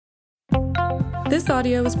This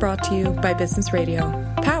audio is brought to you by Business Radio,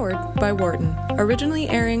 powered by Wharton, originally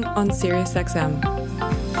airing on SiriusXM.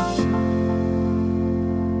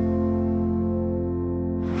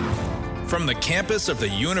 From the campus of the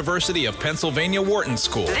University of Pennsylvania Wharton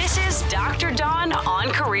School. This is Dr. Don on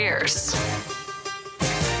Careers.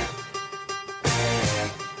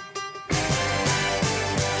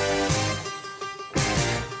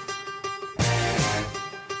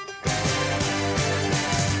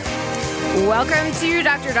 Welcome to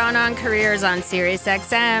Dr. Don on Careers on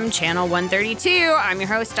SiriusXM, Channel 132. I'm your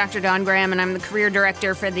host, Dr. Don Graham, and I'm the Career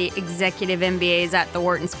Director for the Executive MBAs at the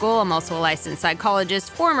Wharton School. I'm also a licensed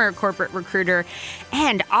psychologist, former corporate recruiter,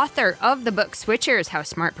 and author of the book Switchers, How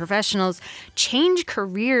Smart Professionals Change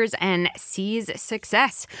Careers and Seize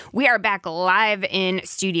Success. We are back live in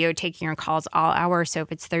studio taking your calls all hour, so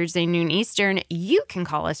if it's Thursday noon Eastern, you can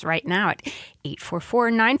call us right now at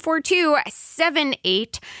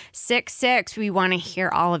 844-942-7866. We want to hear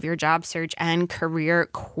all of your job search and career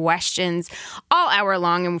questions all hour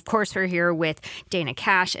long. And of course, we're here with Dana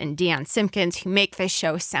Cash and Dion Simpkins, who make this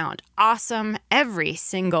show sound awesome every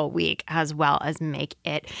single week, as well as make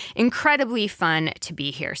it incredibly fun to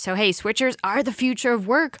be here. So, hey, switchers are the future of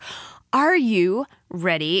work. Are you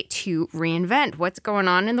ready to reinvent? What's going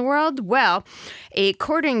on in the world? Well,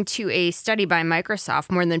 according to a study by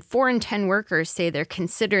Microsoft, more than 4 in 10 workers say they're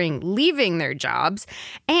considering leaving their jobs.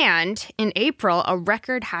 And in April, a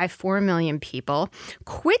record high 4 million people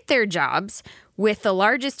quit their jobs, with the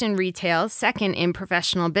largest in retail, second in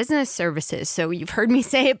professional business services. So you've heard me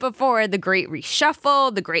say it before, the great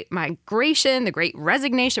reshuffle, the great migration, the great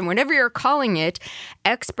resignation, whatever you're calling it,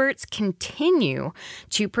 experts continue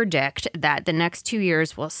to predict that the next 2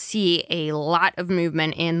 years will see a lot of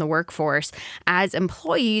movement in the workforce as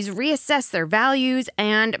employees reassess their values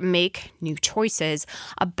and make new choices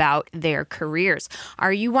about their careers.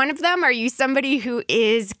 Are you one of them? Are you somebody who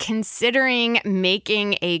is considering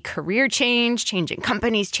making a career change, changing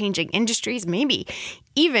companies, changing industries, maybe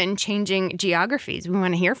even changing geographies? We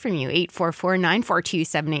want to hear from you,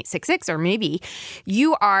 844-942-7866, or maybe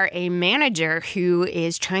you are a manager who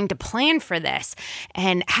is trying to plan for this.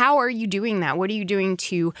 And how are you doing that? What are you doing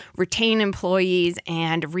to retain employees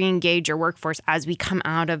and re-engage your workforce as we come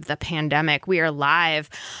out of the pandemic? We are live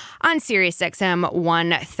on SiriusXM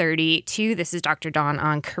 132. This is Dr. Don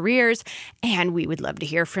on Careers, and we would love to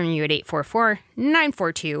hear from you at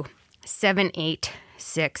 844-942-7866.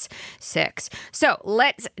 So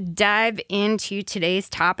let's dive into today's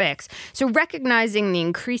topics. So recognizing the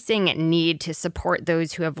increasing need to support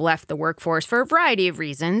those who have left the workforce for a variety of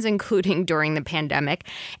reasons, including during the pandemic,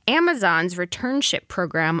 Amazon's returnship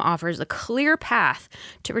program offers a clear path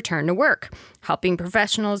to return to work, helping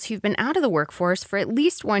professionals who've been out of the workforce for at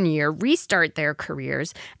least 1 year restart their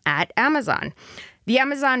careers at Amazon. The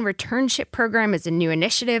Amazon Returnship Program is a new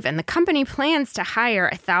initiative, and the company plans to hire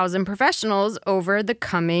 1,000 professionals over the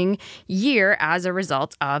coming year as a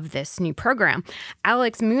result of this new program.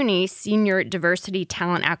 Alex Mooney, Senior Diversity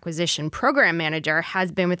Talent Acquisition Program Manager,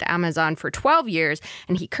 has been with Amazon for 12 years,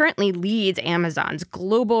 and he currently leads Amazon's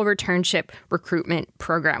global returnship recruitment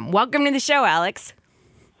program. Welcome to the show, Alex.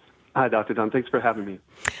 Hi, Dr. Don. Thanks for having me.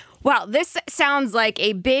 Well, this sounds like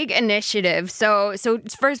a big initiative. So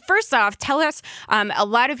first off, tell us, a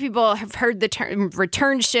lot of people have heard the term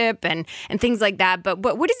returnship and things like that, but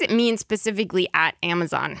what does it mean specifically at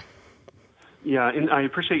Amazon? Yeah, and I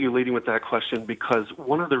appreciate you leading with that question, because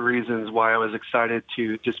one of the reasons why I was excited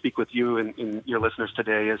to speak with you and your listeners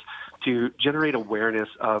today is to generate awareness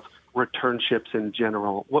of returnships in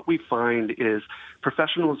general. What we find is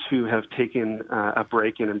professionals who have taken a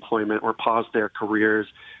break in employment or paused their careers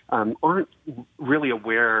aren't really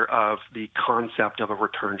aware of the concept of a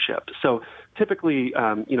returnship. So typically,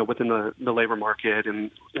 within the labor market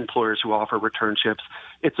and employers who offer returnships,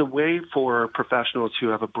 it's a way for professionals who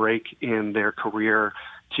have a break in their career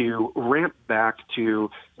to ramp back to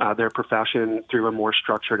their profession through a more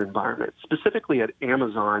structured environment. Specifically at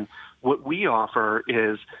Amazon, what we offer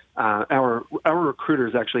is our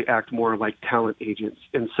recruiters actually act more like talent agents.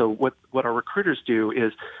 And so what our recruiters do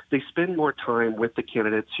is they spend more time with the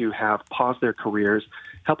candidates who have paused their careers,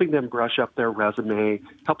 helping them brush up their resume,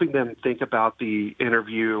 helping them think about the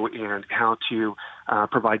interview and how to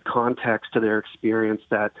provide context to their experience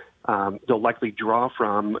that they'll likely draw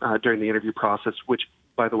from during the interview process, which,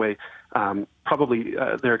 by the way, probably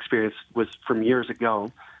their experience was from years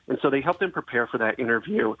ago. And so they help them prepare for that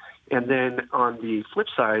interview. And then on the flip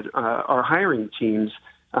side, our hiring teams,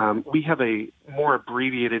 we have a more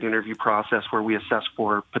abbreviated interview process where we assess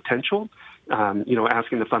for potential,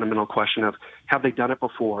 asking the fundamental question of, have they done it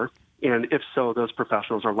before? And if so, those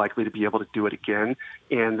professionals are likely to be able to do it again.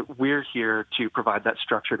 And we're here to provide that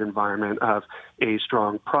structured environment of a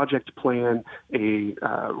strong project plan.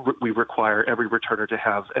 We require every returner to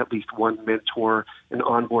have at least one mentor, an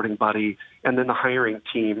onboarding buddy, and then the hiring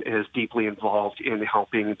team is deeply involved in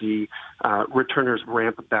helping the returners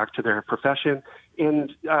ramp back to their profession.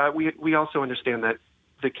 And we also understand that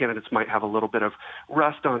the candidates might have a little bit of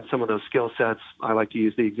rust on some of those skill sets. I like to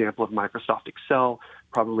use the example of Microsoft Excel.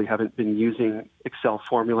 Probably haven't been using Excel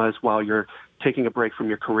formulas while you're taking a break from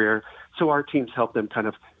your career. So our teams help them kind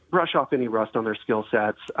of brush off any rust on their skill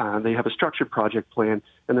sets. They have a structured project plan,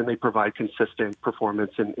 and then they provide consistent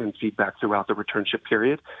performance and feedback throughout the returnship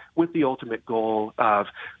period with the ultimate goal of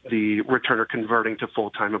the returner converting to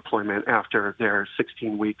full-time employment after their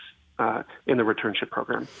 16 weeks in the returnship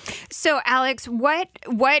program. So, Alex, what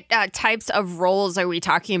types of roles are we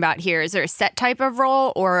talking about here? Is there a set type of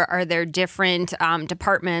role, or are there different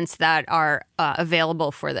departments that are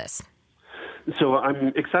available for this? So I'm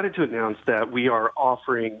excited to announce that we are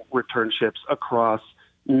offering returnships across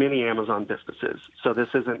many Amazon businesses. So this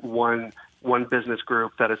isn't one business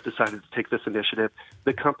group that has decided to take this initiative.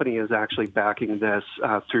 The company is actually backing this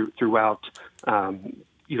throughout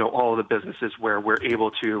all of the businesses where we're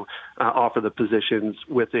able to offer the positions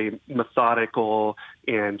with a methodical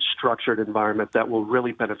and structured environment that will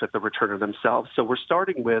really benefit the returner themselves. So we're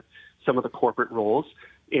starting with some of the corporate roles.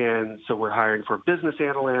 And so we're hiring for business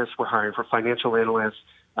analysts, we're hiring for financial analysts,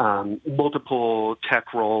 multiple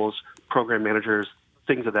tech roles, program managers,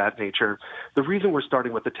 things of that nature. The reason we're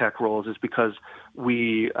starting with the tech roles is because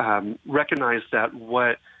we recognize that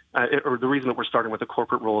the reason that we're starting with the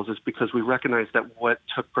corporate roles is because we recognize that what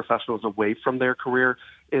took professionals away from their career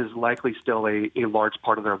is likely still a large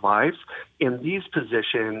part of their lives. And these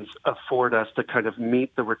positions afford us to kind of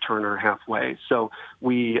meet the returner halfway. So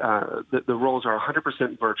the roles are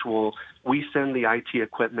 100% virtual. We send the IT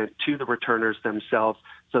equipment to the returners themselves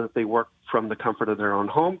so that they work from the comfort of their own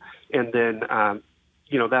home. And then,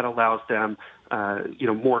 that allows them,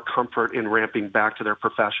 more comfort in ramping back to their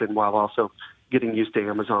profession while also getting used to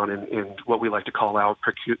Amazon in what we like to call our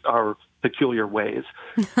peculiar ways.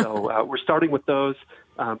 So we're starting with those,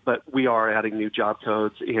 but we are adding new job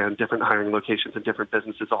codes and different hiring locations in different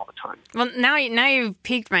businesses all the time. Well, now you've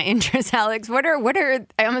piqued my interest, Alex. What are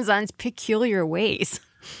Amazon's peculiar ways?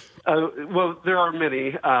 Well, there are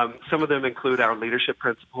many. Some of them include our leadership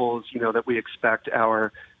principles, that we expect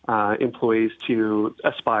our employees to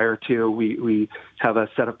aspire to. We have a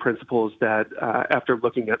set of principles that, after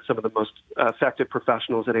looking at some of the most effective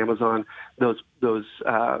professionals at Amazon, those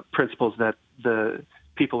principles that the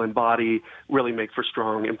people embody really make for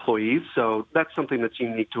strong employees. So that's something that's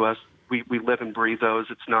unique to us. We live and breathe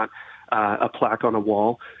those. It's not a plaque on a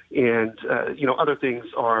wall. And other things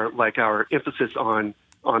are like our emphasis on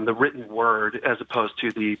the written word as opposed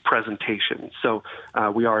to the presentation. So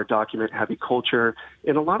we are a document-heavy culture,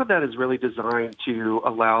 and a lot of that is really designed to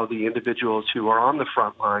allow the individuals who are on the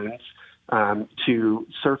front lines to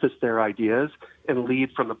surface their ideas and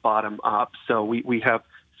lead from the bottom up. So we have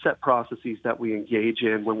set processes that we engage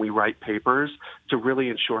in when we write papers to really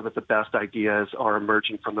ensure that the best ideas are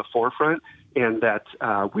emerging from the forefront and that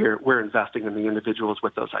we're investing in the individuals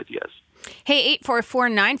with those ideas. Hey,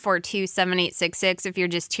 844-942-7866. If you're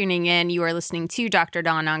just tuning in, you are listening to Dr.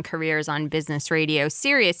 Dawn on Careers on Business Radio,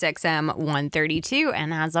 Sirius XM 132.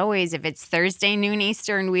 And as always, if it's Thursday noon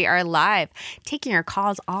Eastern, we are live taking your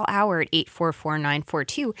calls all hour at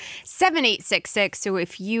 844-942-7866. So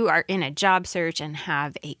if you are in a job search and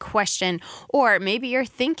have a question, or maybe you're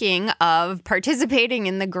thinking of participating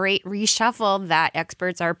in the great reshuffle that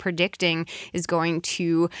experts are predicting is going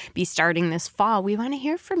to be starting this fall, we want to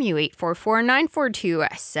hear from you.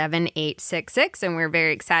 844-942-7866. And we're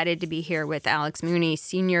very excited to be here with Alex Mooney,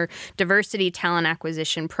 Senior Diversity Talent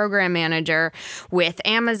Acquisition Program Manager with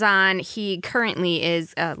Amazon. He currently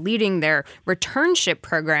is leading their returnship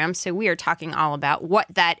program. So we are talking all about what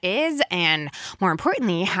that is and, more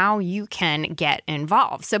importantly, how you can get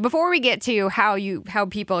involved. So before we get to how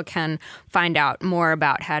people can find out more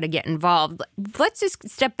about how to get involved, let's just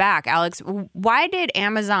step back, Alex. Why did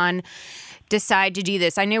Amazon decide to do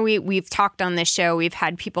this? I know we've talked on this show. We've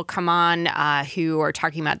had people come on who are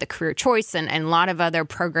talking about the career choice and a lot of other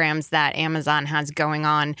programs that Amazon has going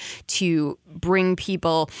on to bring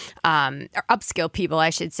people, or upskill people,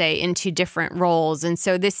 I should say, into different roles. And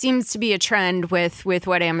so this seems to be a trend with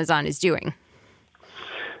what Amazon is doing.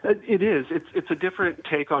 It is. It's a different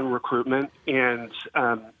take on recruitment, and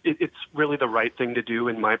it's really the right thing to do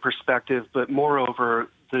in my perspective. But moreover,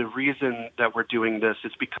 the reason that we're doing this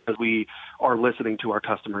is because we are listening to our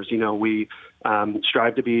customers. We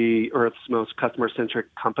strive to be Earth's most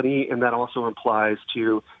customer-centric company, and that also applies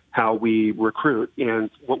to how we recruit. And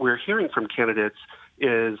what we're hearing from candidates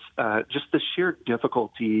is just the sheer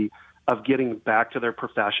difficulty of getting back to their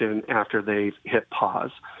profession after they've hit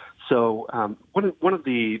pause. So one of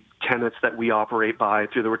the tenets that we operate by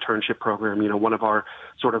through the returnship program, one of our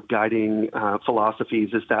sort of guiding philosophies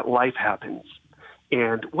is that life happens.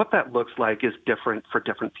 And what that looks like is different for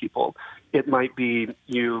different people. It might be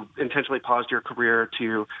you intentionally paused your career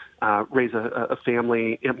to raise a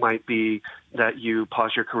family. It might be that you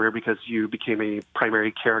paused your career because you became a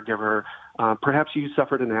primary caregiver. Perhaps you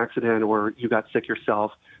suffered an accident or you got sick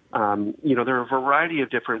yourself. There are a variety of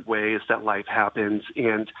different ways that life happens.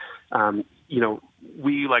 And,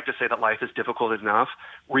 we like to say that life is difficult enough.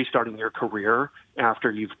 Restarting your career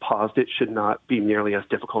after you've paused it should not be nearly as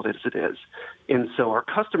difficult as it is. And so our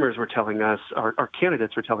customers were telling us, our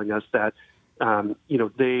candidates were telling us that,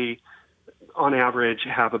 they on average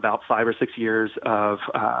have about 5 or 6 years of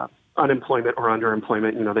unemployment or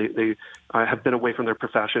underemployment. They have been away from their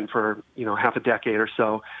profession for, half a decade or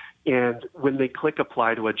so. And when they click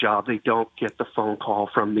apply to a job, they don't get the phone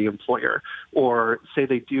call from the employer. Or say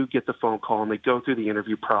they do get the phone call and they go through the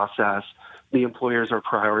interview process, the employers are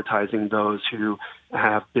prioritizing those who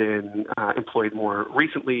have been employed more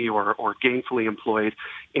recently or gainfully employed.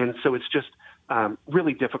 And so it's just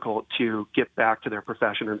really difficult to get back to their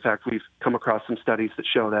profession. In fact, we've come across some studies that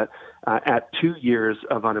show that at 2 years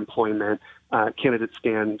of unemployment, candidates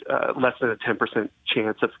stand less than a 10%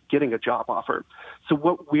 chance of getting a job offer. So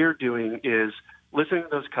what we're doing is listening to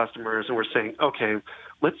those customers, and we're saying, okay,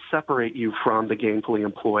 let's separate you from the gainfully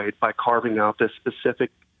employed by carving out this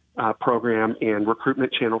specific program and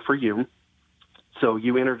recruitment channel for you. So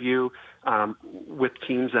you interview with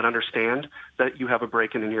teams that understand that you have a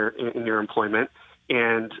break in your employment,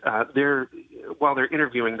 and while they're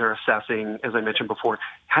interviewing, they're assessing, as I mentioned before,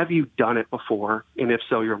 have you done it before, and if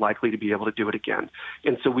so, you're likely to be able to do it again.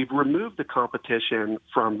 And so we've removed the competition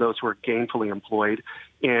from those who are gainfully employed,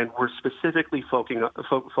 and we're specifically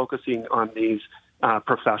focusing on these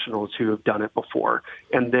professionals who have done it before.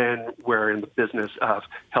 And then we're in the business of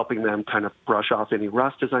helping them kind of brush off any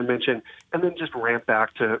rust, as I mentioned, and then just ramp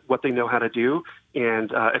back to what they know how to do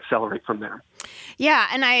and accelerate from there. Yeah,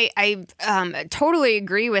 and I totally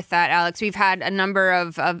agree with that, Alex. We've had a number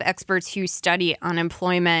of experts who study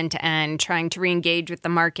unemployment and trying to reengage with the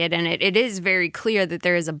market, and it is very clear that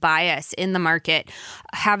there is a bias in the market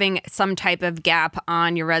having some type of gap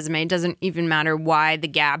on your resume. It doesn't even matter why the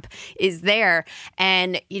gap is there.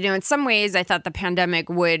 And, in some ways, I thought the pandemic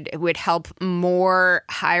would help more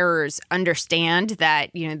hirers understand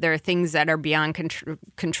that, there are things that are beyond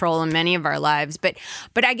control in many of our lives. But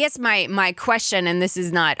I guess my question, and this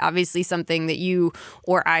is not obviously something that you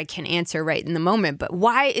or I can answer right in the moment, but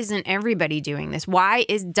why isn't everybody doing this? Why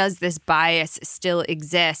does this bias still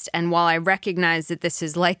exist? And while I recognize that this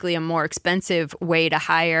is likely a more expensive way to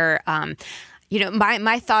hire,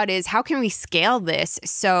 my thought is, how can we scale this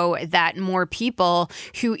so that more people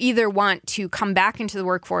who either want to come back into the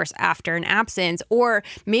workforce after an absence or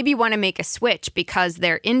maybe want to make a switch because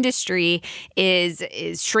their industry is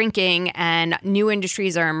shrinking and new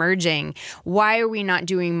industries are emerging? Why are we not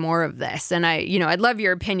doing more of this? And I'd love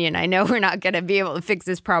your opinion. I know we're not going to be able to fix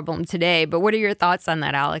this problem today, but what are your thoughts on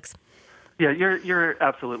that, Alex? Yeah, you're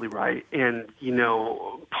absolutely right. And,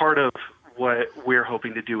 part of what we're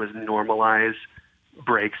hoping to do is normalize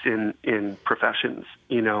breaks in professions.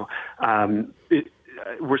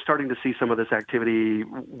 We're starting to see some of this activity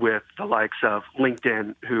with the likes of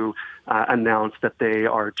LinkedIn, who announced that they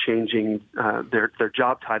are changing their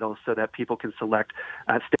job titles so that people can select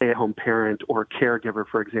stay-at-home parent or caregiver,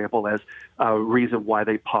 for example, as a reason why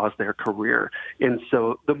they pause their career. And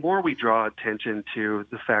so the more we draw attention to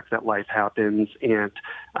the fact that life happens and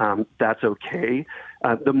that's okay,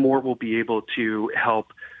 the more we'll be able to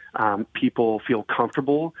help people feel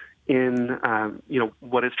comfortable in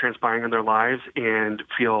what is transpiring in their lives and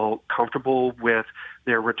feel comfortable with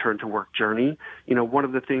their return to work journey. One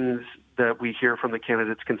of the things that we hear from the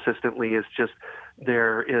candidates consistently is just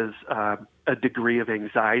there is a degree of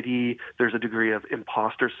anxiety. There's a degree of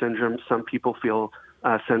imposter syndrome. Some people feel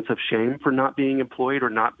a sense of shame for not being employed or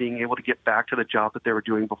not being able to get back to the job that they were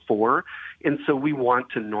doing before. And so we want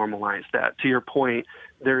to normalize that. To your point,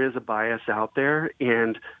 there is a bias out there.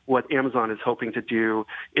 And what Amazon is hoping to do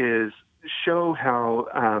is show how,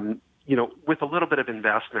 with a little bit of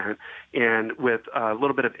investment and with a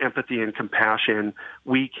little bit of empathy and compassion,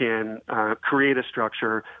 we can create a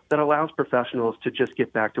structure that allows professionals to just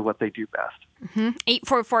get back to what they do best.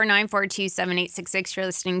 844-942-7866. You're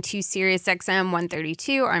listening to Sirius XM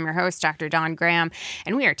 132. I'm your host, Dr. Dawn Graham,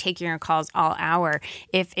 and we are taking your calls all hour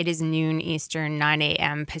if it is noon Eastern, 9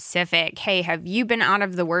 a.m. Pacific. Hey, have you been out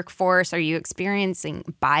of the workforce? Are you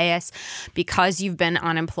experiencing bias because you've been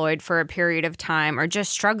unemployed for a period of time, or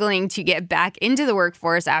just struggling to get back into the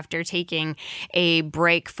workforce after taking a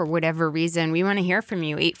break for whatever reason? We want to hear from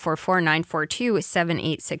you.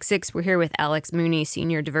 844-942-7866. We're here with Alex Mooney,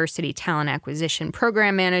 Senior Diversity Talent Acquisition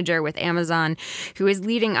Program Manager with Amazon, who is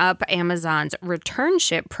leading up Amazon's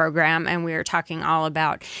returnship program. And we are talking all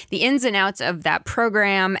about the ins and outs of that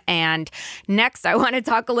program. And next, I want to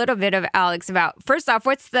talk a little bit of Alex about, first off,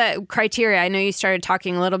 what's the criteria? I know you started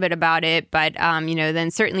talking a little bit about it, but,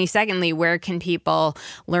 then certainly secondly, where can people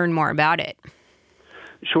learn more about it?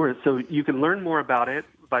 Sure. So you can learn more about it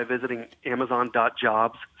by visiting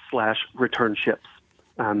amazon.jobs/returnships.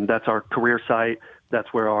 That's our career site.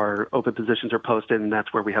 That's where our open positions are posted, and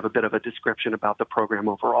that's where we have a bit of a description about the program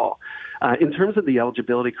overall. In terms of the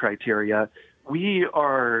eligibility criteria, we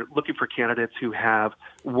are looking for candidates who have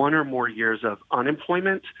 1 or more years of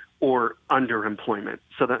unemployment or underemployment.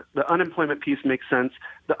 So the unemployment piece makes sense.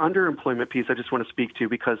 The underemployment piece I just want to speak to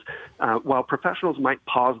because while professionals might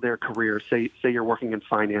pause their career, say you're working in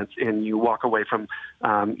finance and you walk away from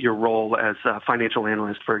your role as a financial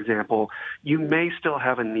analyst, for example, you may still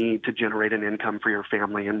have a need to generate an income for your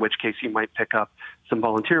family, in which case you might pick up some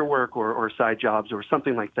volunteer work or side jobs or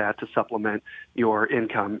something like that to supplement your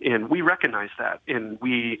income. And we recognize that, and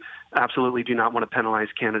we absolutely do not want to penalize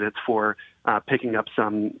candidates for picking up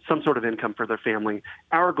some sort of income for their family.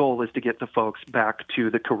 Our goal is to get the folks back to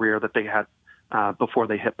the career that they had before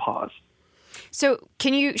they hit pause. So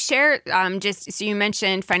can you share, so you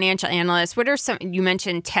mentioned financial analysts. What are you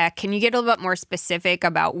mentioned tech. Can you get a little bit more specific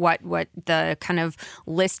about what the kind of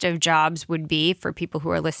list of jobs would be for people who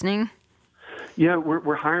are listening? Yeah,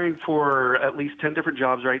 we're hiring for at least 10 different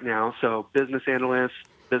jobs right now. So business analyst,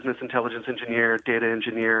 business intelligence engineer, data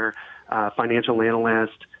engineer, financial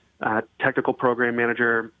analyst, technical program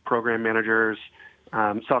manager, program managers,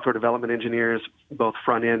 software development engineers, both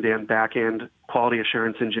front end and back end, quality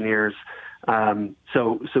assurance engineers.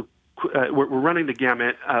 So we're running the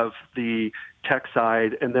gamut of the tech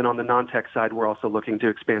side, and then on the non-tech side, we're also looking to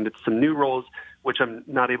expand it to some new roles, which I'm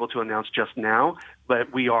not able to announce just now,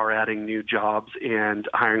 but we are adding new jobs and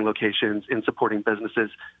hiring locations and supporting businesses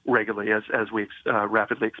regularly as we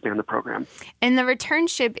rapidly expand the program. And the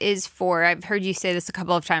returnship is for, I've heard you say this a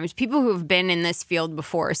couple of times, people who have been in this field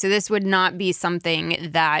before. So this would not be something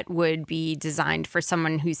that would be designed for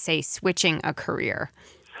someone who's, say, switching a career.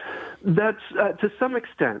 That's to some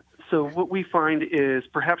extent. So what we find is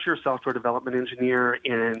perhaps you're a software development engineer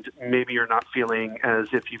and maybe you're not feeling as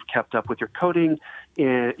if you've kept up with your coding,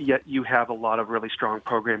 and yet you have a lot of really strong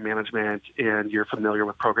program management and you're familiar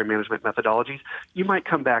with program management methodologies. You might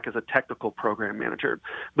come back as a technical program manager.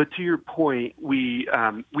 But to your point, we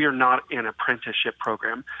are not an apprenticeship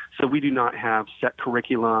program. So we do not have set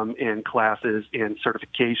curriculum and classes and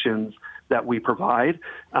certifications that we provide.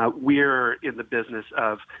 We're in the business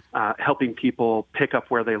of helping people pick up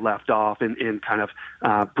where they left off and kind of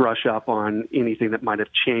brush up on anything that might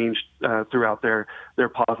have changed throughout their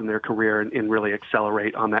pause in their career and really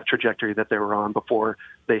accelerate on that trajectory that they were on before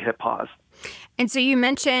they hit pause. And so you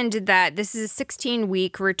mentioned that this is a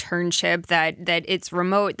 16-week returnship, that it's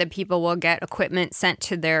remote, that people will get equipment sent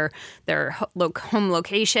to their home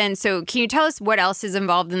location. So can you tell us what else is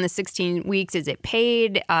involved in the 16 weeks? Is it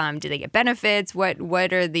paid? Do they get benefits?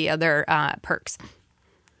 What are the other perks?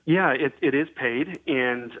 Yeah, it is paid,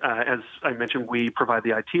 and as I mentioned, we provide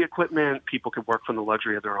the IT equipment. People can work from the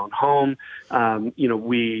luxury of their own home.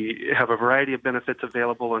 We have a variety of benefits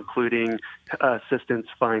available, including assistance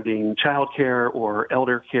finding childcare or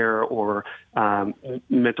elder care or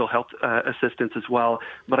mental health assistance as well.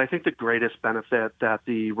 But I think the greatest benefit that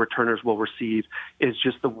the returners will receive is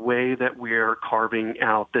just the way that we're carving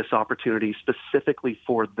out this opportunity specifically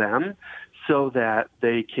for them so that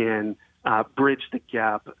they can bridge the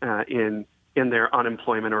gap in their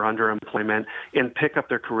unemployment or underemployment and pick up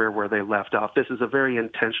their career where they left off. This is a very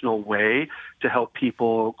intentional way to help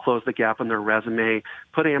people close the gap on their resume,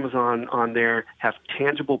 put Amazon on there, have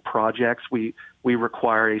tangible projects. We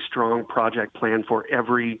require a strong project plan for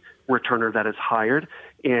every returner that is hired,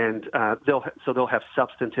 and they'll have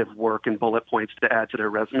substantive work and bullet points to add to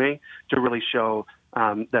their resume to really show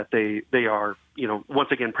that they are, once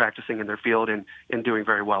again practicing in their field and doing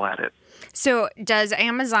very well at it. So does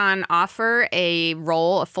Amazon offer a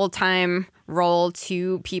full-time role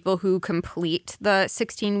to people who complete the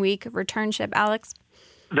 16-week returnship, Alex?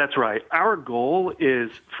 That's right. Our goal is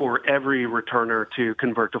for every returner to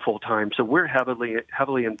convert to full-time. So we're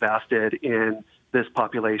heavily invested in this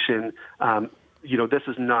population. This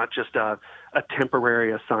is not just a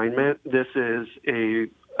temporary assignment. This is a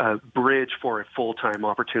bridge for a full-time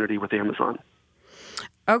opportunity with Amazon.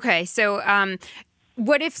 Okay, so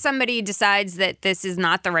what if somebody decides that this is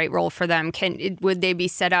not the right role for them? Would they be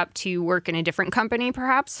set up to work in a different company,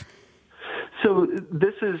 perhaps? So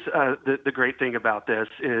this is the great thing about this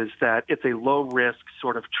is that it's a low-risk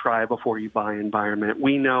sort of try before you buy environment.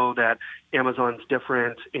 We know that Amazon's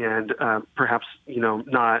different, and perhaps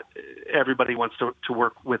not everybody wants to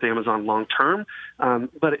work with Amazon long-term.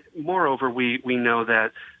 But moreover, we know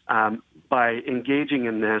that by engaging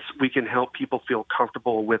in this, we can help people feel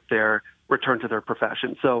comfortable with their return to their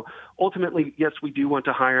profession. So ultimately, yes, we do want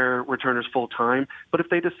to hire returners full time, but if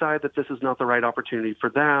they decide that this is not the right opportunity for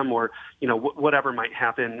them, or whatever might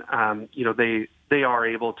happen, they are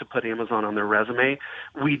able to put Amazon on their resume.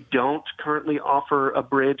 We don't currently offer a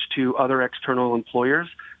bridge to other external employers,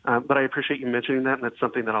 but I appreciate you mentioning that, and that's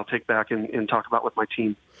something that I'll take back and talk about with my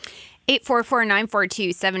team.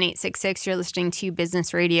 844-942-7866. You're listening to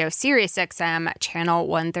Business Radio, Sirius XM, Channel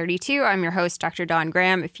 132. I'm your host, Dr. Dawn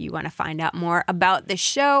Graham. If you want to find out more about the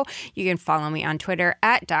show, you can follow me on Twitter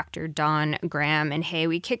at Dr. Dawn Graham. And hey,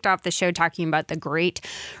 we kicked off the show talking about the great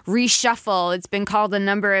reshuffle. It's been called a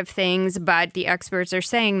number of things, but the experts are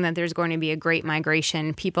saying that there's going to be a great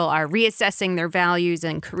migration. People are reassessing their values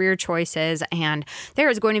and career choices, and there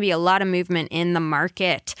is going to be a lot of movement in the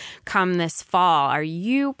market come this fall. Are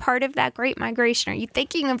you part of that great migration? Are you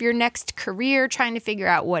thinking of your next career, trying to figure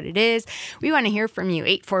out what it is? We want to hear from you.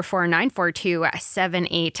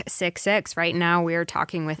 844-942-7866. Right now, we are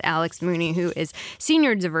talking with Alex Mooney, who is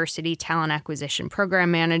Senior Diversity Talent Acquisition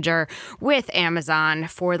Program Manager with Amazon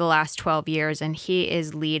for the last 12 years, and he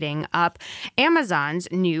is leading up Amazon's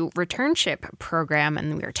new returnship program,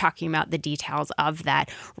 and we are talking about the details of that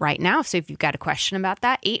right now. So if you've got a question about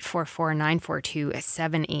that,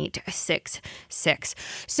 844-942-7866.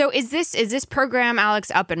 So is this program,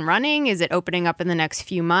 Alex, up and running? Is it opening up in the next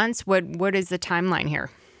few months? What is the timeline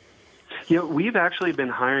here? We've actually been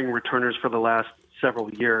hiring returners for the last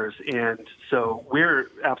several years, and so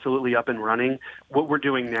we're absolutely up and running. What we're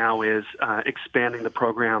doing now is expanding the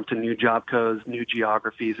program to new job codes, new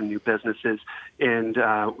geographies, and new businesses. And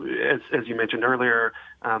as you mentioned earlier,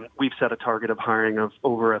 we've set a target of hiring of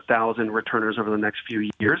over 1,000 returners over the next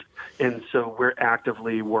few years, and so we're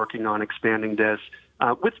actively working on expanding this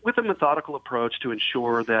with a methodical approach to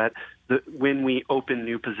ensure that when we open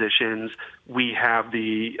new positions, we have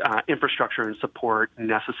the infrastructure and support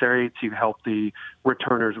necessary to help the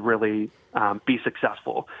returners really be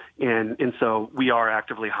successful. And so we are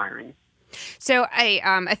actively hiring. So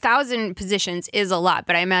 1,000 positions is a lot,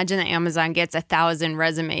 but I imagine that Amazon gets 1,000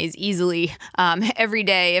 resumes easily every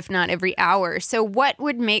day, if not every hour. So what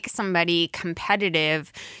would make somebody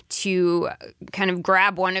competitive to kind of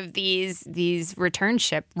grab one of these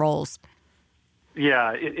returnship roles?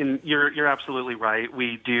 Yeah, and you're absolutely right.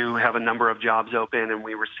 We do have a number of jobs open, and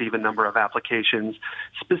we receive a number of applications.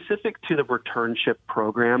 Specific to the returnship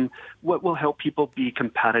program, what will help people be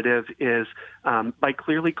competitive is by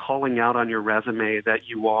clearly calling out on your resume that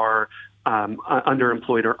you are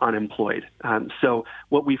underemployed or unemployed. So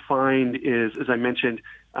what we find is, as I mentioned,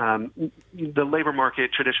 the labor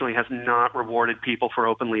market traditionally has not rewarded people for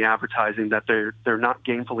openly advertising that they're not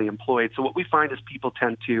gainfully employed. So what we find is people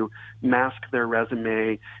tend to mask their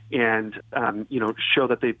resume and show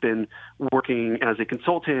that they've been working as a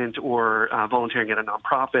consultant or volunteering at a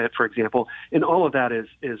nonprofit, for example. And all of that is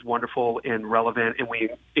wonderful and relevant, and we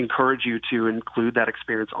encourage you to include that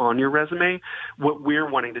experience on your resume. What we're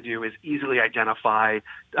wanting to do is easily identify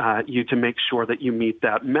you to make sure that you meet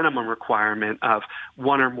that minimum requirement of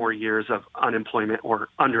 1 or more years of unemployment or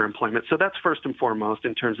underemployment. So that's first and foremost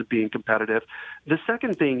in terms of being competitive. The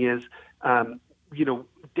second thing is,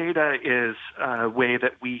 data is a way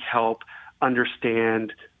that we help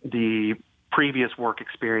understand the previous work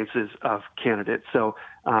experiences of candidates. So,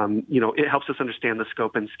 it helps us understand the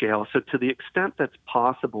scope and scale. So to the extent that's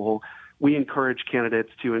possible, we encourage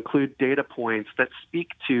candidates to include data points that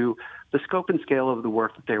speak to the scope and scale of the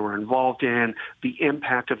work that they were involved in, the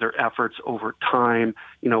impact of their efforts over time,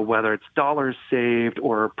 whether it's dollars saved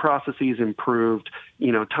or processes improved,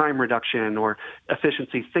 time reduction or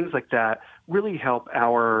efficiency, things like that really help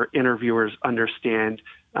our interviewers understand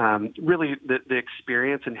really the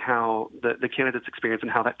experience and how the candidate's experience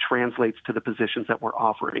and how that translates to the positions that we're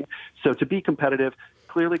offering. So to be competitive,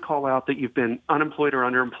 clearly call out that you've been unemployed or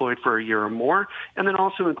underemployed for a year or more, and then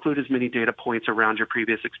also include as many data points around your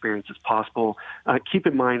previous experience as possible. Keep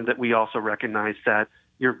in mind that we also recognize that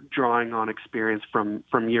you're drawing on experience from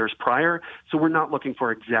years prior. So we're not looking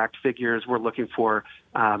for exact figures. We're looking for,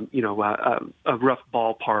 a rough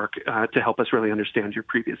ballpark to help us really understand your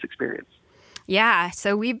previous experience. Yeah,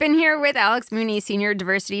 so we've been here with Alex Mooney, Senior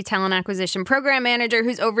Diversity Talent Acquisition Program Manager,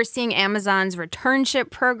 who's overseeing Amazon's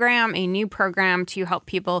Returnship Program, a new program to help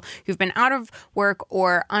people who've been out of work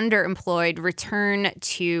or underemployed return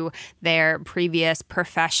to their previous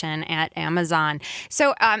profession at Amazon.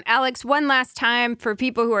 So, Alex, one last time, for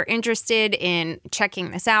people who are interested in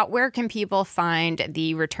checking this out, where can people find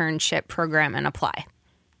the Returnship Program and apply?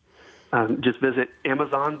 Just visit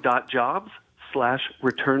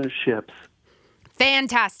amazon.jobs/returnships.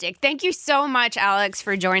 Fantastic. Thank you so much, Alex,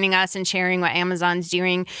 for joining us and sharing what Amazon's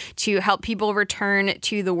doing to help people return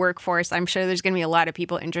to the workforce. I'm sure there's going to be a lot of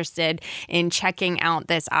people interested in checking out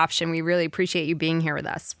this option. We really appreciate you being here with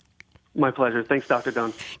us. My pleasure. Thanks, Dr.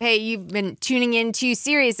 Don. Hey, you've been tuning in to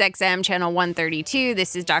SiriusXM Channel 132.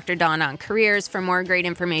 This is Dr. Don on Careers. For more great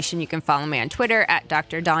information, you can follow me on Twitter at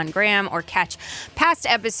Dr. Don Graham or catch past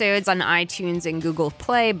episodes on iTunes and Google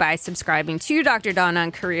Play by subscribing to Dr. Don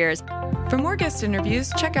on Careers. For more guest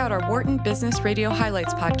interviews, check out our Wharton Business Radio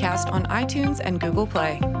Highlights podcast on iTunes and Google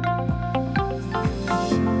Play.